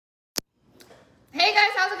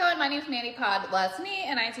my name is Mandy Podlesny,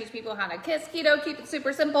 and I teach people how to kiss keto, keep it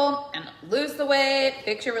super simple, and lose the weight,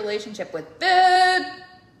 fix your relationship with food,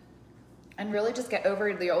 and really just get over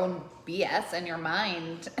your own BS in your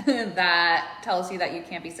mind that tells you that you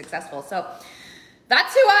can't be successful. So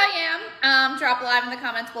that's who I am. Drop live in the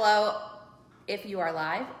comments below if you are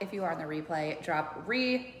live. If you are on the replay, drop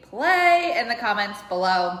replay in the comments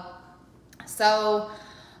below. So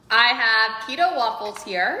I have keto waffles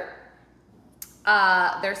here.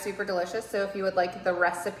 They're super delicious. So if you would like the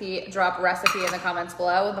recipe, drop recipe in the comments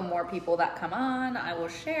below. The more people that come on, I will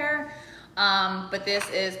share. But this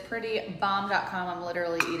is prettybomb.com. I'm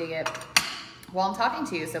literally eating it while I'm talking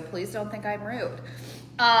to you. So please don't think I'm rude.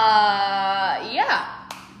 Yeah.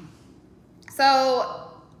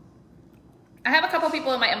 So I have a couple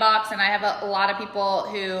people in my inbox, and I have a lot of people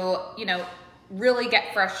who, you know, really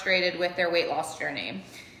get frustrated with their weight loss journey.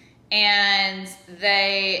 And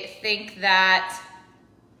they think that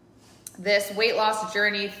this weight loss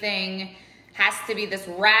journey thing has to be this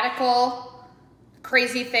radical,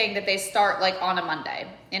 crazy thing that they start like on a Monday.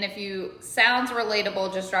 And if you sounds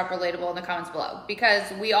relatable, just drop relatable in the comments below, because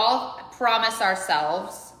we all promise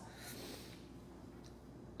ourselves,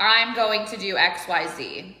 I'm going to do X, Y,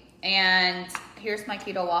 Z. And here's my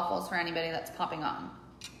keto waffles for anybody that's popping on.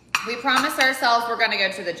 We promise ourselves we're gonna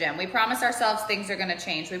go to the gym. We promise ourselves things are gonna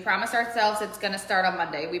change. We promise ourselves it's gonna start on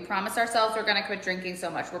Monday. We promise ourselves we're gonna quit drinking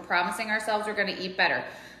so much. We're promising ourselves we're gonna eat better.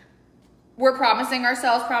 We're promising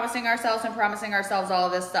ourselves, and promising ourselves all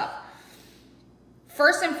of this stuff.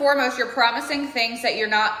 First and foremost, you're promising things that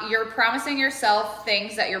you're promising yourself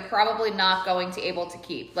things that you're probably not going to able to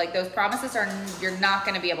keep. Like those promises you're not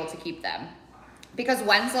gonna be able to keep them. Because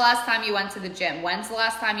when's the last time you went to the gym? When's the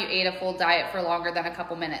last time you ate a full diet for longer than a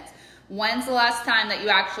couple minutes? When's the last time that you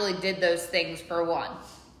actually did those things for one?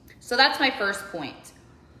 So that's my first point.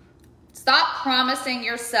 Stop promising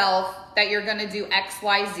yourself that you're gonna do X,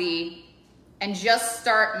 Y, Z, and just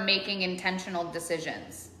start making intentional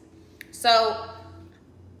decisions. So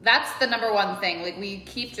that's the number one thing. Like we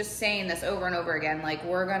keep just saying this over and over again. Like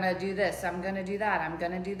we're gonna do this, I'm gonna do that, I'm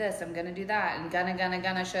gonna do this, I'm gonna do that, and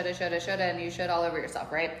gonna, shoulda, and you should all over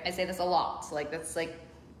yourself, right? I say this a lot. So like that's like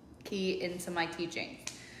key into my teaching.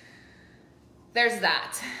 There's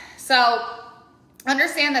that. So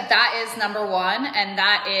understand that that is number one, and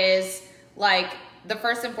that is like the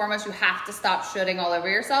first and foremost, you have to stop shoulding all over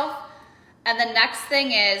yourself. And the next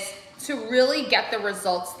thing is to really get the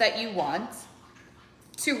results that you want,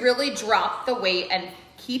 to really drop the weight and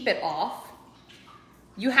keep it off,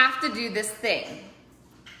 you have to do this thing.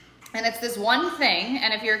 And it's this one thing,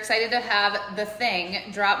 and if you're excited to have the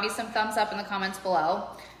thing, drop me some thumbs up in the comments below.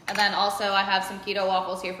 And then also I have some keto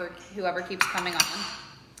waffles here for whoever keeps coming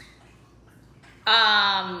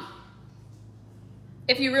on.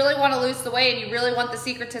 If you really want to lose the weight and you really want the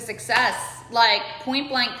secret to success, like point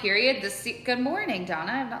blank period, good morning,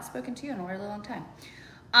 Donna. I have not spoken to you in a really long time.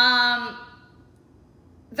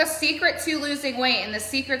 The secret to losing weight and the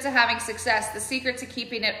secret to having success, the secret to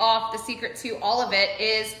keeping it off, the secret to all of it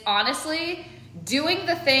is honestly doing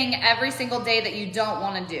the thing every single day that you don't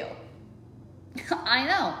want to do. I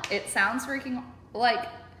know, it sounds freaking like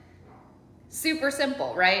super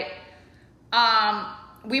simple, right?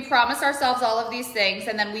 We promise ourselves all of these things,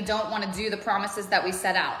 and then we don't want to do the promises that we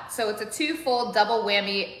set out. So it's a twofold double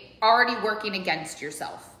whammy, already working against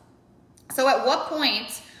yourself. So at what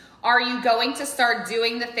point are you going to start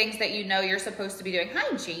doing the things that you know you're supposed to be doing?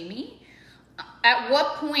 Hi, Jamie. At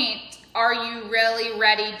what point are you really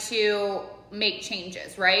ready to make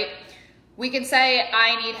changes, right? We can say,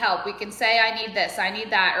 I need help. We can say, I need this, I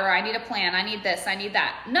need that, or I need a plan, I need this, I need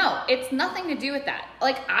that. No, it's nothing to do with that.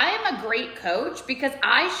 Like, I am a great coach because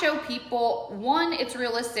I show people, one, it's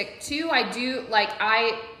realistic. Two, I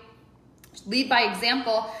lead by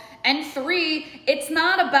example. And three, it's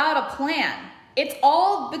not about a plan. It's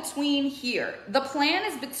all between here. The plan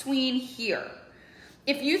is between here.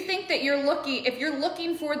 If you think that if you're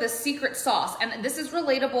looking for the secret sauce, and this is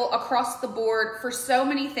relatable across the board for so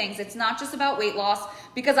many things, it's not just about weight loss,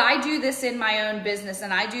 because I do this in my own business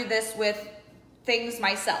and I do this with things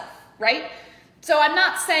myself, right? So I'm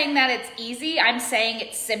not saying that it's easy, I'm saying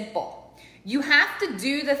it's simple. You have to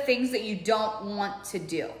do the things that you don't want to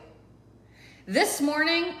do. This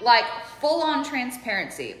morning, like full on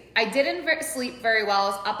transparency, I didn't sleep very well. I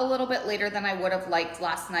was up a little bit later than I would have liked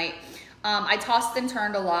last night. I tossed and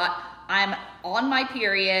turned a lot. I'm on my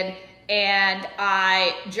period, and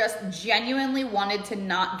I just genuinely wanted to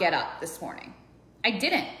not get up this morning. I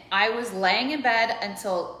didn't. I was laying in bed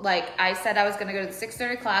until, like I said, I was going to go to the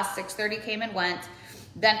 6:30 class. 6:30 came and went.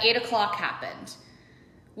 Then 8 o'clock happened.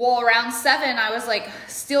 Well, around 7, I was like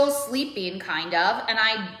still sleeping kind of, and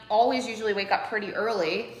I always usually wake up pretty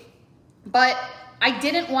early, but I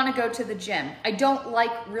didn't want to go to the gym. I don't like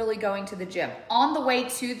really going to the gym. On the way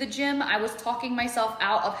to the gym, I was talking myself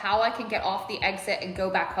out of how I can get off the exit and go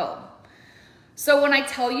back home. So when I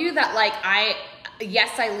tell you that, like,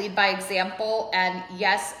 yes, I lead by example, and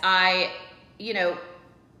yes, I,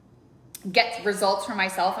 get results for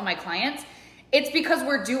myself and my clients, it's because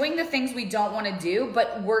we're doing the things we don't want to do,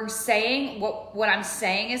 but we're saying, what I'm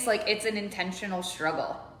saying is like, it's an intentional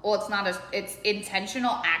struggle. Well, it's not, it's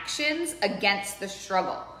intentional actions against the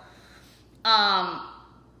struggle. I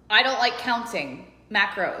don't like counting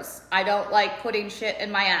macros. I don't like putting shit in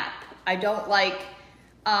my app. I don't like,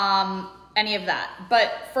 any of that.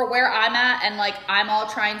 But for where I'm at, and like, I'm all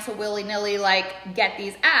trying to willy-nilly like get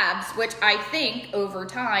these abs, which I think over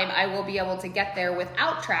time I will be able to get there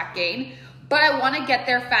without tracking, but I want to get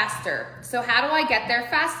there faster. So how do I get there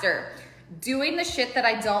faster? Doing the shit that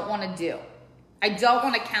I don't want to do. I don't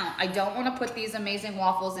want to count. I don't want to put these amazing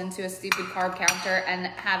waffles into a stupid carb counter and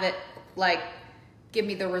have it like give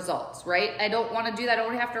me the results, right? I don't want to do that. I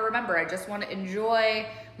don't have to remember. I just want to enjoy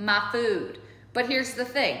my food. But here's the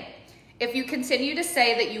thing. If you continue to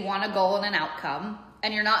say that you want a goal and an outcome,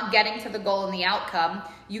 and you're not getting to the goal and the outcome,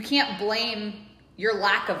 you can't blame your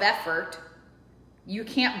lack of effort. You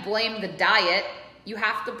can't blame the diet. You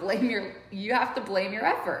have to blame your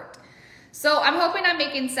effort. So I'm hoping I'm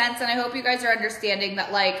making sense, and I hope you guys are understanding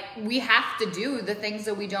that like we have to do the things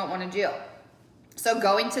that we don't want to do. So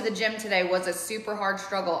going to the gym today was a super hard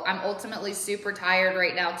struggle. I'm ultimately super tired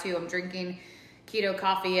right now too. I'm drinking keto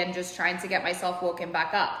coffee and just trying to get myself woken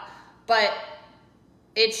back up. But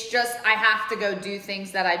it's just, I have to go do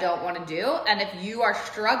things that I don't want to do. And if you are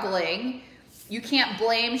struggling, you can't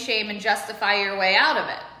blame, shame, and justify your way out of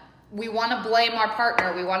it. We want to blame our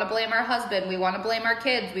partner. We want to blame our husband. We want to blame our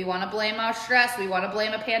kids. We want to blame our stress. We want to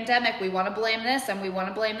blame a pandemic. We want to blame this and we want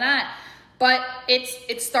to blame that. But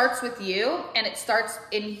it starts with you, and it starts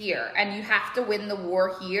in here. And you have to win the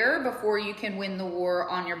war here before you can win the war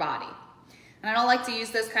on your body. And I don't like to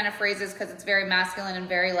use those kind of phrases because it's very masculine and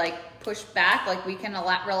very like push back. Like we can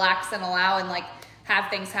relax and allow and like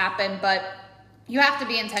have things happen, but you have to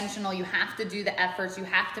be intentional. You have to do the efforts. You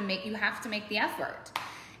have to make the effort.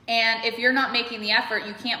 And if you're not making the effort,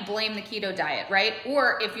 you can't blame the keto diet, right?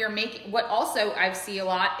 Or if you're making, what also I see a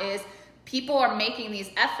lot is people are making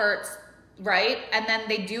these efforts, right? And then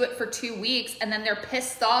they do it for 2 weeks and then they're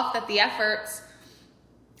pissed off that the efforts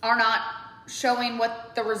are not showing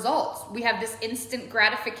what the results. We have this instant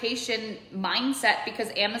gratification mindset because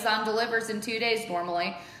Amazon delivers in 2 days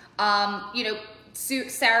normally.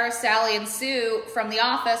 Sarah, Sally, and Sue from The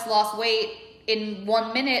Office lost weight in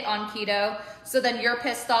 1 minute on keto. So then you're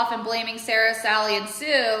pissed off and blaming Sarah, Sally, and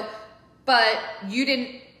Sue, but you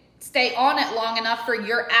didn't stay on it long enough for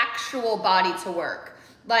your actual body to work.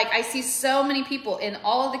 Like I see so many people in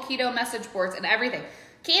all of the keto message boards and everything.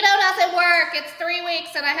 Keto doesn't work. It's 3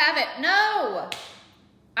 weeks and I have it. No,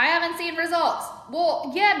 I haven't seen results.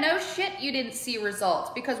 Well, yeah, no shit you didn't see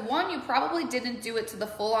results because 1, you probably didn't do it to the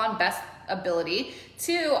full-on best ability.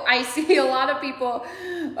 2, I see a lot of people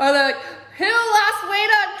are like, who lost weight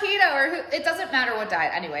on keto? Or who, it doesn't matter what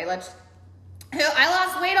diet. Anyway, I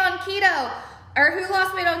lost weight on keto. Or who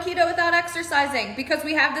lost weight on keto without exercising? Because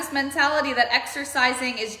we have this mentality that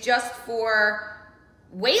exercising is just for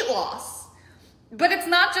weight loss. But it's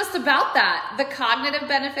not just about that. The cognitive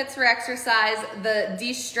benefits for exercise, the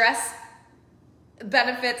de-stress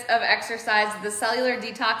benefits of exercise, the cellular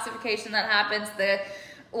detoxification that happens, the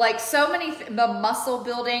muscle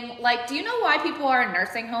building. Like, do you know why people are in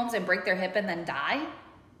nursing homes and break their hip and then die?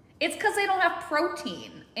 It's because they don't have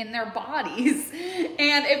protein in their bodies.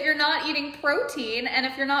 And if you're not eating protein and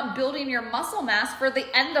if you're not building your muscle mass for the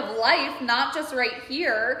end of life, not just right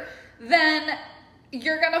here, then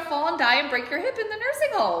you're gonna fall and die and break your hip in the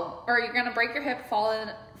nursing home. Or you're gonna break your hip,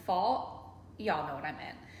 fall. Y'all know what I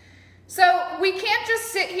meant. So we can't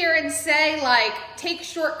just sit here and say like, take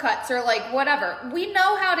shortcuts or like whatever. We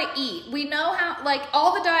know how to eat. We know how, like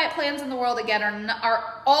all the diet plans in the world again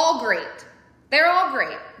are all great. They're all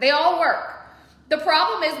great. They all work. The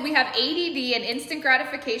problem is we have ADD and instant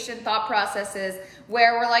gratification thought processes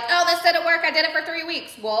where we're like, oh, this didn't work. I did it for 3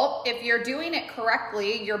 weeks. Well, if you're doing it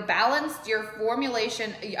correctly, you're balanced, your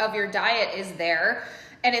formulation of your diet is there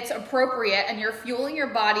and it's appropriate and you're fueling your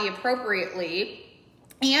body appropriately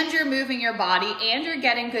and you're moving your body and you're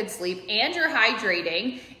getting good sleep and you're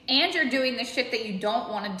hydrating and you're doing the shit that you don't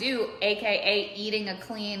want to do, aka eating a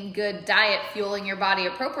clean, good diet, fueling your body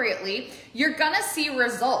appropriately, you're gonna see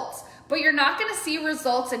results. But you're not gonna see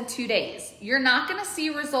results in 2 days. You're not gonna see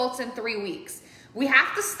results in 3 weeks. We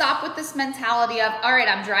have to stop with this mentality of, all right,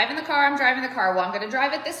 I'm driving the car. Well, I'm going to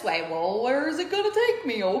drive it this way. Well, where is it going to take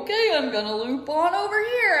me? Okay, I'm going to loop on over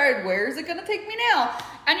here. Where is it going to take me now?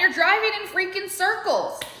 And you're driving in freaking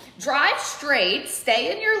circles. Drive straight,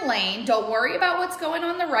 stay in your lane. Don't worry about what's going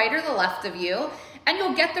on the right or the left of you, and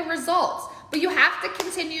you'll get the results. But you have to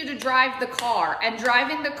continue to drive the car, and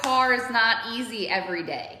driving the car is not easy every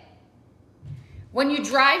day. When you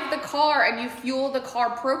drive the car and you fuel the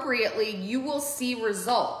car appropriately, you will see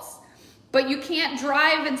results. But you can't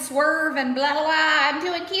drive and swerve and blah, blah, blah. I'm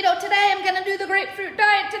doing keto today. I'm going to do the grapefruit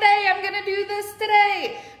diet today. I'm going to do this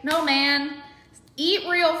today. No, man. Eat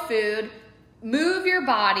real food. Move your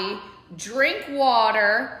body. Drink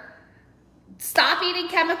water. Stop eating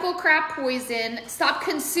chemical crap poison. Stop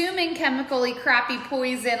consuming chemically crappy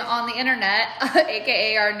poison on the internet,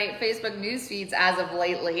 aka our Facebook news feeds as of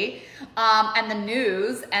lately, and the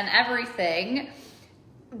news and everything.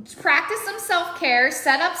 Practice some self-care,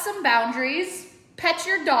 set up some boundaries, pet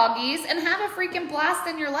your doggies, and have a freaking blast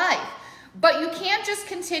in your life. But you can't just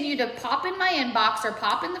continue to pop in my inbox or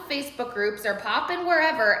pop in the Facebook groups or pop in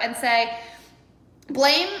wherever and say,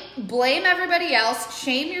 blame everybody else,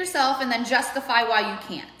 shame yourself, and then justify why you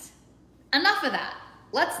can't. Enough of that.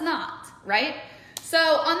 Let's not, right? So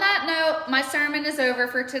on that note, my sermon is over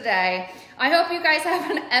for today. I hope you guys have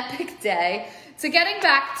an epic day. So getting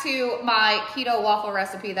back to my keto waffle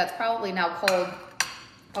recipe that's probably now cold,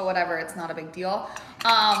 but whatever, it's not a big deal.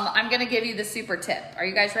 I'm gonna give you the super tip. Are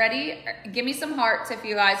you guys ready? Give me some hearts if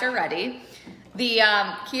you guys are ready. The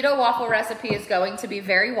keto waffle recipe is going to be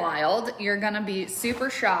very wild. You're gonna be super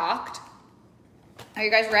shocked. Are you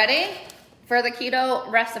guys ready for the keto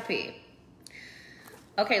recipe?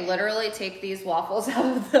 Okay, literally take these waffles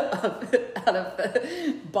out of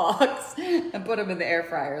the box and put them in the air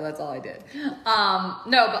fryer. That's all I did.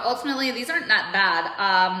 No, but ultimately these aren't that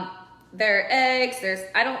bad. They're eggs.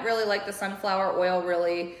 I don't really like the sunflower oil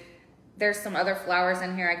really. There's some other flours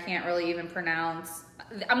in here I can't really even pronounce.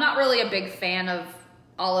 I'm not really a big fan of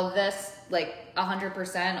all of this, like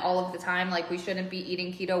 100% all of the time. Like we shouldn't be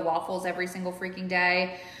eating keto waffles every single freaking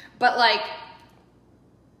day. But like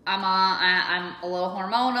I'm a little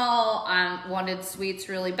hormonal. I wanted sweets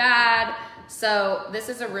really bad. So this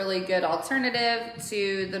is a really good alternative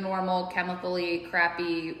to the normal chemically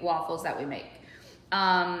crappy waffles that we make.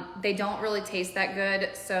 They don't really taste that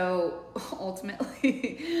good, so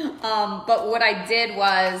ultimately, but what I did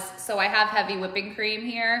was, so I have heavy whipping cream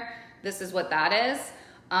here. This is what that is.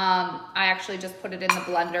 I actually just put it in the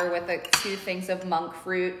blender with 2 things of monk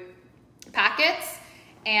fruit packets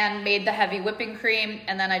and made the heavy whipping cream,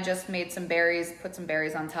 and then I just made some berries, put some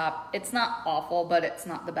berries on top. It's not awful, but it's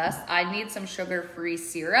not the best. I need some sugar-free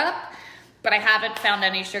syrup, but I haven't found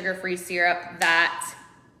any sugar-free syrup that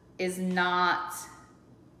is not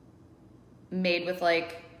made with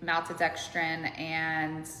like maltodextrin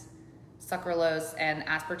and sucralose and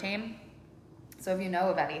aspartame. So if you know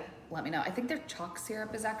of any, let me know. I think their chalk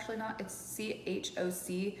syrup is actually not, it's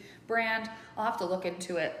CHOC brand. I'll have to look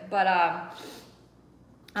into it. But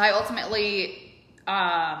I ultimately,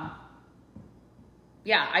 yeah,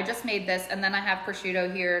 I just made this, and then I have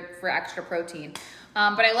prosciutto here for extra protein.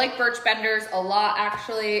 But I like birch benders a lot,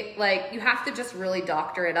 actually. Like, you have to just really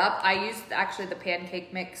doctor it up. I used actually the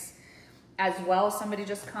pancake mix as well. Somebody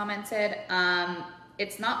just commented.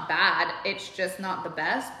 It's not bad, it's just not the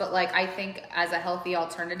best, but like I think as a healthy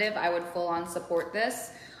alternative, I would full on support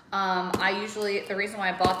this. I usually, the reason why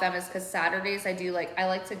I bought them is because Saturdays I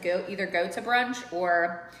like to either go to brunch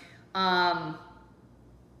or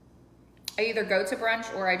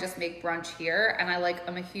I just make brunch here, and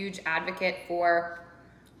I'm a huge advocate for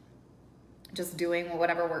just doing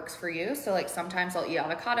whatever works for you. So like sometimes I'll eat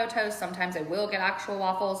avocado toast, sometimes I will get actual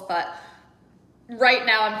waffles, but right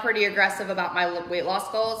now I'm pretty aggressive about my weight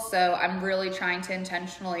loss goals. So I'm really trying to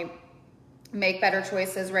intentionally make better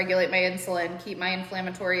choices, regulate my insulin, keep my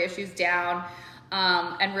inflammatory issues down,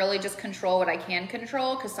 and really just control what I can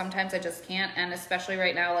control, because sometimes I just can't. And especially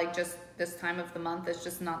right now, like just this time of the month is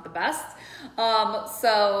just not the best.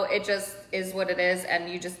 So it just is what it is, and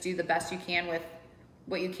you just do the best you can with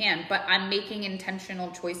what you can. But I'm making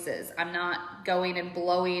intentional choices. I'm not going and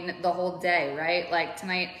blowing the whole day, right? Like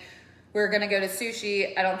tonight, we're gonna go to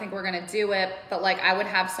sushi. I don't think we're gonna do it, but like I would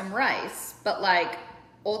have some rice. But like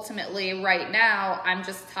ultimately right now, I'm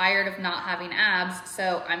just tired of not having abs.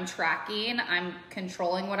 So I'm tracking, I'm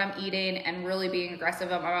controlling what I'm eating and really being aggressive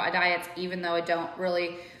about my diets, even though I don't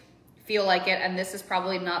really feel like it. And this is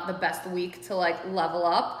probably not the best week to like level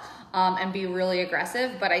up and be really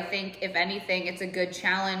aggressive. But I think if anything, it's a good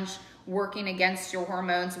challenge working against your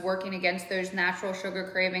hormones, working against those natural sugar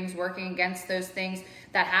cravings, working against those things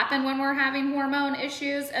that happen when we're having hormone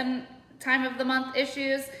issues and time of the month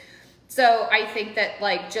issues. So I think that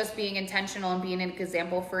like just being intentional and being an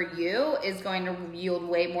example for you is going to yield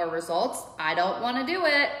way more results. I don't want to do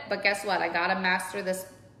it, but guess what? I got to master this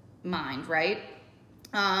mind, right?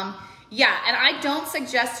 Yeah, and I don't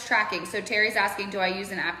suggest tracking. So Terry's asking, do I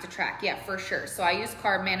use an app to track? Yeah, for sure. So I use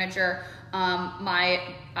Carb Manager.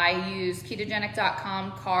 I use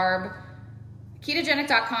ketogenic.com,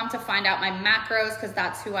 ketogenic.com to find out my macros, because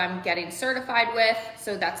that's who I'm getting certified with.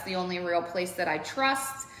 So that's the only real place that I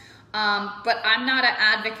trust. But I'm not an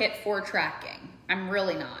advocate for tracking. I'm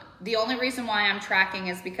really not. The only reason why I'm tracking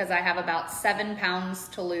is because I have about 7 pounds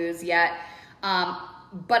to lose yet.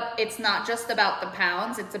 But it's not just about the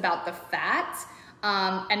pounds, it's about the fat,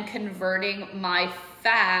 and converting my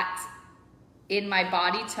fat in my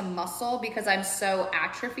body to muscle, because I'm so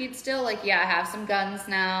atrophied still. Like, yeah, I have some guns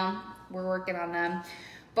now. We're working on them.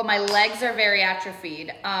 But my legs are very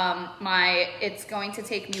atrophied. It's going to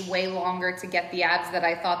take me way longer to get the abs that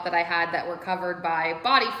I thought that I had that were covered by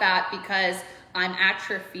body fat, because I'm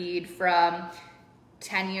atrophied from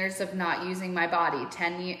 10 years of not using my body,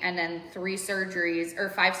 and then 5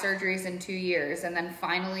 surgeries in 2 years. And then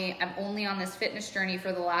finally, I'm only on this fitness journey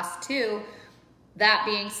for the last 2. That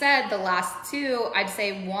being said, the last 2, I'd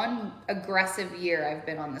say 1 aggressive year I've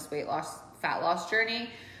been on this fat loss journey,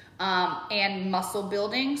 and muscle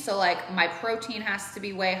building. So like my protein has to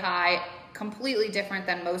be way high, completely different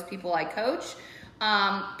than most people I coach.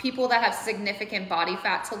 People that have significant body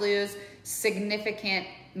fat to lose, significant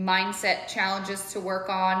mindset challenges to work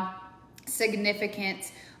on,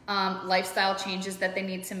 significant lifestyle changes that they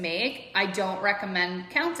need to make. I don't recommend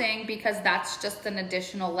counting, because that's just an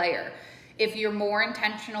additional layer. If you're more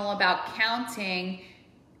intentional about counting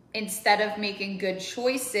instead of making good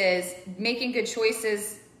choices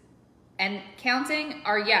and counting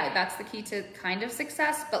that's the key to kind of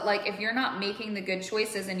success. But like, if you're not making the good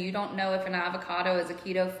choices and you don't know if an avocado is a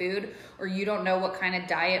keto food, or you don't know what kind of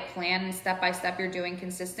diet plan and step-by-step you're doing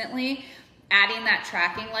consistently, adding that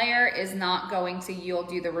tracking layer is not going to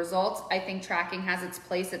yield you the results. I think tracking has its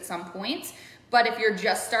place at some point. But if you're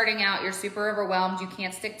just starting out, you're super overwhelmed, you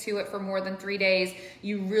can't stick to it for more than 3 days,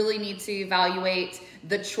 you really need to evaluate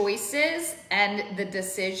the choices and the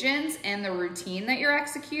decisions and the routine that you're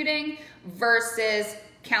executing versus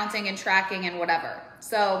counting and tracking and whatever.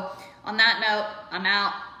 So on that note, I'm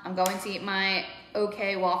out. I'm going to eat my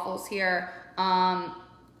okay waffles here.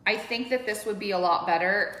 I think that this would be a lot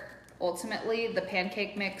better, ultimately, the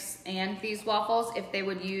pancake mix and these waffles, if they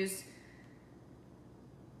would use...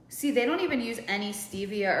 See, they don't even use any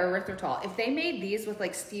stevia or erythritol. If they made these with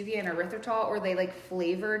like stevia and erythritol, or they like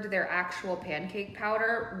flavored their actual pancake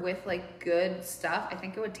powder with like good stuff, I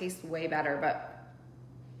think it would taste way better. But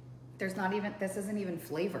this isn't even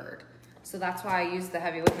flavored. So that's why I use the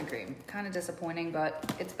heavy whipping cream. Kind of disappointing,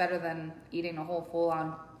 but it's better than eating a whole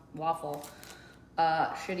full-on waffle,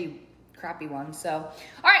 shitty, crappy one. So, all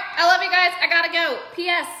right, I love you guys. I gotta go.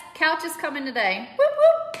 P.S. Couch is coming today. Whoop,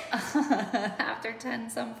 whoop. After 10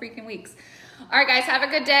 some freaking weeks. All right, guys, have a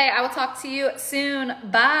good day. I will talk to you soon.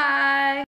 Bye.